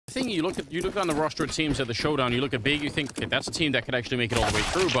thing, you look on the roster of teams at the showdown, you look at Big, you think, okay, that's a team that could actually make it all the way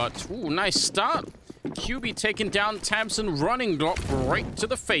through, but, ooh, nice start. QB taking down tabseN, running Glock right to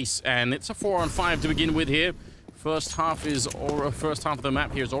the face, and it's a 4-on-5 to begin with here. First half of the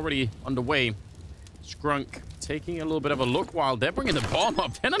map here is already underway. Scrunk taking a little bit of a look while they're bringing the bomb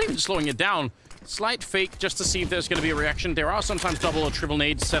up. They're not even slowing it down. Slight fake just to see if there's going to be a reaction. There are sometimes double or triple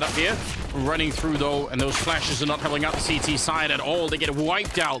nades set up here. Running through, though, and those flashes are not helping out the CT side at all. They get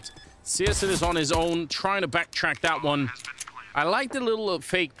wiped out. CSGO is on his own, trying to backtrack that one. I like the little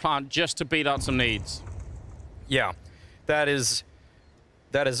fake plant just to bait out some nades. Yeah, that is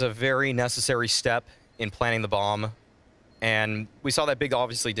a very necessary step in planting the bomb. And we saw that Big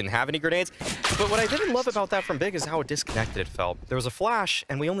obviously didn't have any grenades. But what I didn't love about that from Big is how disconnected it felt. There was a flash,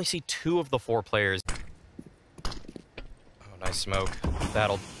 and we only see 2 of the 4 players. Oh, nice smoke.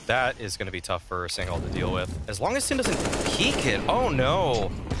 That is going to be tough for Sangal to deal with. As long as Sin doesn't peek it. Oh,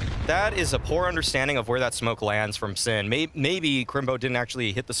 no. That is a poor understanding of where that smoke lands from Sin. Maybe Crimbo didn't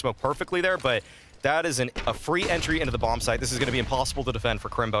actually hit the smoke perfectly there, but that is a free entry into the bomb site. This is going to be impossible to defend for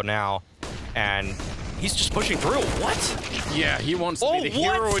Crimbo now. And he's just pushing through. What? Yeah, he wants to be the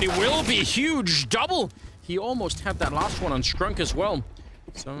hero, and he will be. Huge double. He almost had that last one on Scrunk as well.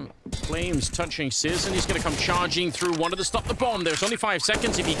 Some flames touching CSGO. He's going to come charging through. Wanted to stop the bomb. There's only 5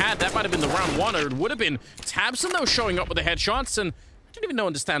 seconds. If he had, that might have been the round 1, or it would have been tabseN, though, showing up with the headshots. And I don't even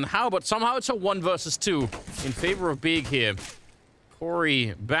understand how, but somehow it's a 1 versus 2 in favor of Big here.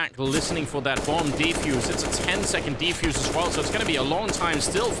 Corey back listening for that bomb defuse. It's a 10-second defuse as well, so it's going to be a long time.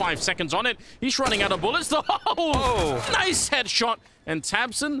 Still 5 seconds on it. He's running out of bullets. Oh, nice headshot. And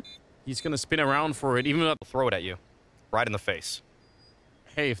tabseN, he's going to spin around for it, even though throw it at you, right in the face.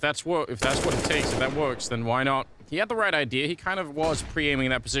 Hey, if that's what it takes, if that works, then why not? He had the right idea. He kind of was pre-aiming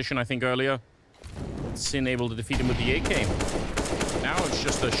that position, I think, earlier. Sin able to defeat him with the AK. Now it's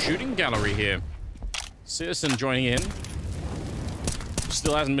just a shooting gallery here. CSGO joining in.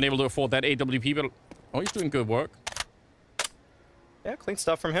 Still hasn't been able to afford that AWP, but oh, he's doing good work. Yeah, clean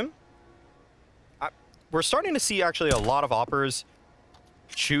stuff from him. We're starting to see actually a lot of oppers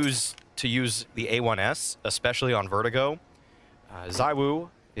choose to use the A1S, especially on Vertigo. Zywoo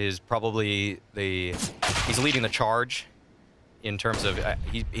is probably he's leading the charge in terms of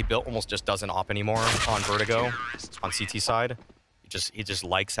he built almost just doesn't op anymore on Vertigo on CT side. He just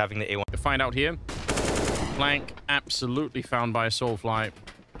likes having the A1. To find out here. Flank absolutely found by Soulfly.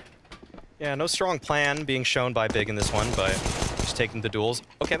 Yeah, no strong plan being shown by Big in this one, but just taking the duels.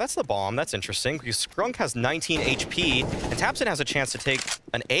 Okay, that's the bomb. That's interesting because Scrunk has 19 HP and tabseN has a chance to take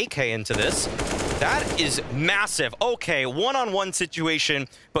an AK into this. That is massive. Okay, one-on-one situation,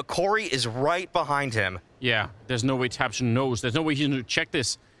 but Corey is right behind him. Yeah, there's no way tabseN knows. There's no way he's going to check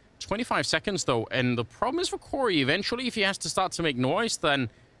this. 25 seconds, though, and the problem is for Corey, eventually, if he has to start to make noise, then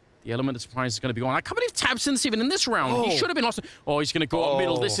the element of surprise is going to be gone. I can't believe tabseN's even in this round. He should have been lost. Oh, he's going to go up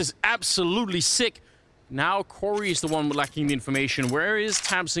middle. This is absolutely sick. Now Corey is the one lacking the information. Where is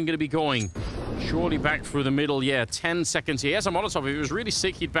tabseN going to be going? Surely back through the middle. Yeah, 10 seconds. He has a Molotov. If he was really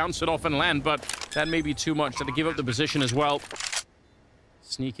sick, he'd bounce it off and land, but that may be too much. Had to give up the position as well.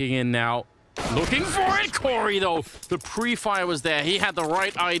 Sneaking in now. Looking for it, Corey, though. The pre-fire was there. He had the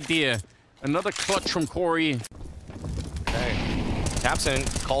right idea. Another clutch from Corey. Okay.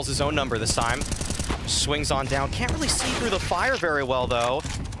 tabseN calls his own number this time. Swings on down. Can't really see through the fire very well, though.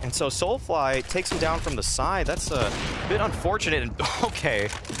 And so Soulfly takes him down from the side. That's a bit unfortunate. And okay,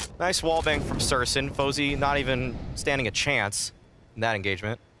 nice wallbang from CSGO. Faze not even standing a chance in that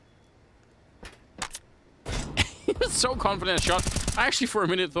engagement. He was so confident in shot. I actually, for a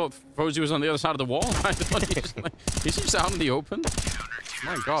minute, thought Faze was on the other side of the wall. I thought he's just out in the open.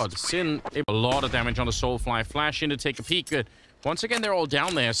 My God, Sin, a lot of damage on the Soulfly. Flash in to take a peek. Once again, they're all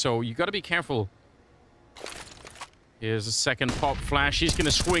down there, so you got to be careful. Here's a second pop flash. He's going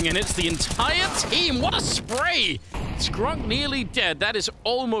to swing, and it's the entire team. What a spray! Scrunk nearly dead. That is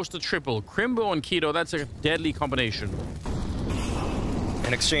almost a triple. Crimbo and Keto, that's a deadly combination.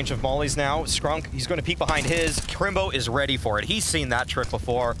 An exchange of mollies now. Scrunk, he's going to peek behind his. Crimbo is ready for it. He's seen that trick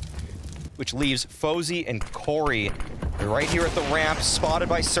before, which leaves Faze and Corey right here at the ramp, spotted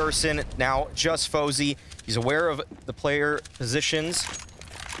by CSGO. Now just Faze. He's aware of the player positions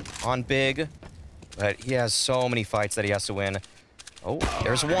on Big, but he has so many fights that he has to win. Oh,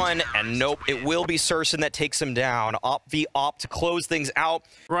 there's one, and nope, it will be CSGO that takes him down. Op v op to close things out.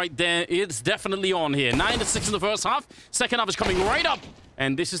 Right there, it's definitely on here. 9-6 in the first half. Second half is coming right up.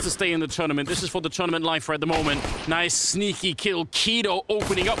 And this is to stay in the tournament. This is for the tournament life right at the moment. Nice sneaky kill. Keto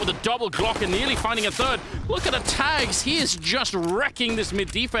opening up with a double Glock and nearly finding a third. Look at the tags. He is just wrecking this mid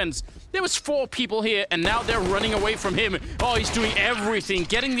defense. There was 4 people here, and now they're running away from him. Oh, he's doing everything.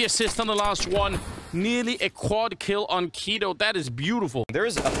 Getting the assist on the last one. Nearly a quad kill on Keto. That is beautiful. There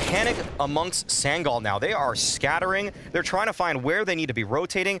is a panic amongst Sangal now. They are scattering. They're trying to find where they need to be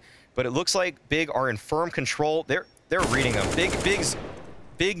rotating, but it looks like Big are in firm control. They're reading them.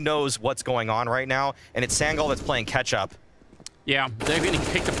 Big knows what's going on right now, and it's Sangal that's playing catch up. Yeah, they're getting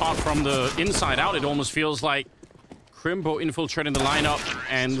picked apart from the inside out. It almost feels like Crimbo infiltrating the lineup,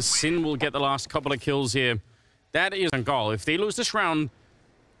 and Sin will get the last couple of kills here. That is Sangal. If they lose this round,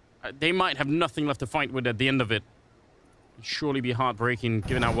 they might have nothing left to fight with at the end of it. It'd surely be heartbreaking,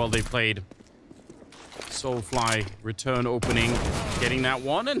 given how well they played. Soulfly, return opening, getting that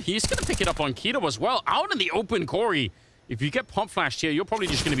one, and he's going to pick it up on Keto as well. Out in the open, Corey. If you get pump flashed here, you're probably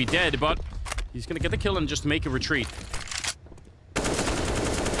just going to be dead, but he's going to get the kill and just make a retreat.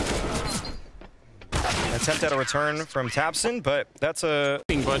 Attempt at a return from Tabson, but that's a...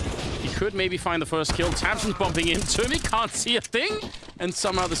 But he could maybe find the first kill. Tabson's bumping into him. He can't see a thing. And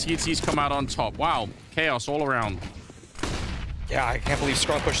somehow the CTs come out on top. Wow. Chaos all around. Yeah, I can't believe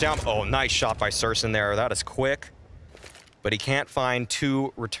Scrum pushed down. Oh, nice shot by Surson there. That is quick. But he can't find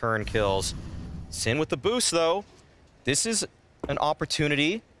 2 return kills. Sin with the boost, though. This is an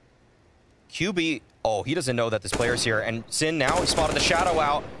opportunity. QB... Oh, he doesn't know that this player's here. And Sin now, he spotted the shadow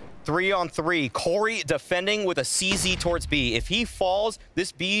out. 3-on-3. Corey defending with a CZ towards B. If he falls,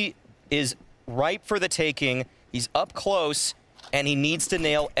 this B is ripe for the taking. He's up close, and he needs to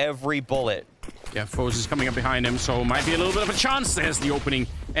nail every bullet. Yeah, Faze is coming up behind him, so might be a little bit of a chance. There's the opening.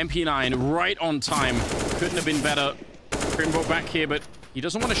 MP9 right on time. Couldn't have been better. Crimbo back here, but he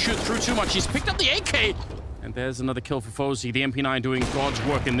doesn't want to shoot through too much. He's picked up the AK. And there's another kill for Faze. The MP9 doing God's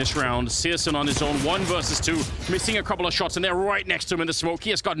work in this round. Searson on his own, 1 versus 2. Missing a couple of shots, and they're right next to him in the smoke.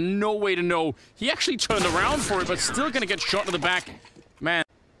 He has got no way to know. He actually turned around for it, but still going to get shot to the back. Man,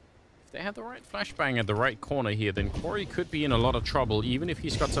 if they have the right flashbang at the right corner here, then Corey could be in a lot of trouble. Even if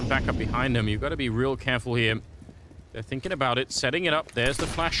he's got some backup behind him, you've got to be real careful here. They're thinking about it, setting it up. There's the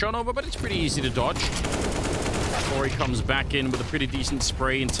flash shot over, but it's pretty easy to dodge. Corey comes back in with a pretty decent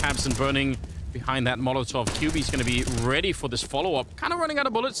spray, and Tabson burning behind that Molotov. QB's going to be ready for this follow-up. Kind of running out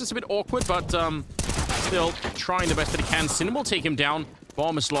of bullets. It's a bit awkward, but still trying the best that he can. Sin will take him down.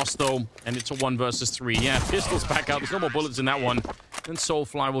 Bomb is lost, though, and it's a 1 versus 3. Yeah, pistols back out. There's no more bullets in that one. And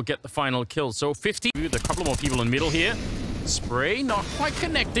Soulfly will get the final kill. So 50. A couple more people in the middle here. Spray not quite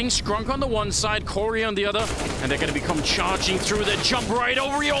connecting. Scrunk on the one side, Corey on the other. And they're going to become charging through. They jump right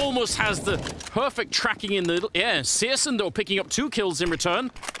over. He almost has the perfect tracking in the... Yeah, Searson, though, picking up 2 kills in return.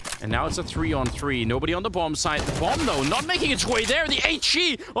 And now it's a 3-on-3. Nobody on the bomb side. The bomb, though, not making its way there. The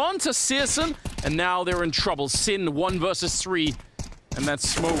HE onto Searson. And now they're in trouble. Sin, 1 versus 3. And that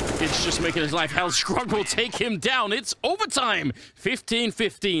smoke, it's just making his life hell. Scrug will take him down. It's overtime.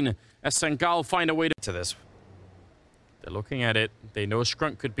 15-15. As Sangal find a way to this. They're looking at it. They know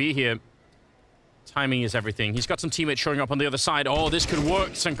Scrunk could be here. Timing is everything. He's got some teammates showing up on the other side. Oh, this could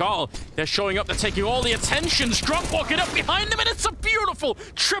work. Sangal, they're showing up. They're taking all the attention. Scrunk walking up behind him, and it's a beautiful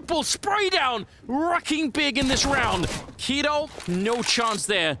triple spray down. Wrecking big in this round. Keto, no chance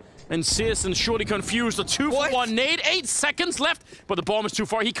there. And Searson surely confused. A 2-for-1 nade. 8 seconds left, but the bomb is too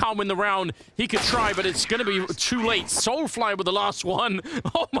far. He can't win the round. He could try, but it's going to be too late. Soulfly with the last one.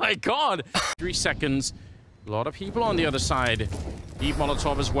 Oh, my God. 3 seconds. A lot of people on the other side. Deep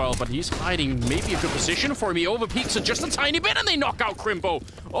Molotov as well, but he's hiding maybe a good position for him. He overpeaks it just a tiny bit, and they knock out Crimbo.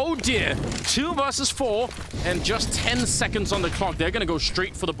 Oh, dear. 2 versus 4, and just 10 seconds on the clock. They're going to go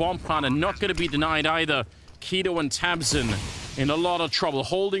straight for the bomb plan, and not going to be denied either. Keto and Tabson in a lot of trouble,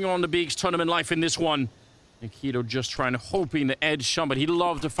 holding on to Big's tournament life in this one. And Keto just trying to, hoping the edge some, but he'd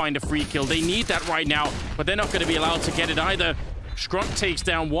love to find a free kill. They need that right now, but they're not going to be allowed to get it either. Scrunk takes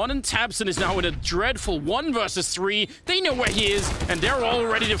down 1, and Tabson is now in a dreadful 1 versus 3. They know where he is, and they're all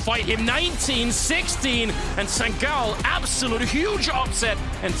ready to fight him. 19-16, and Sangal, absolute huge upset,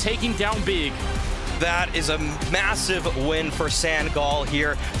 and taking down Big. That is a massive win for Sangal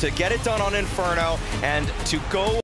here to get it done on Inferno and to go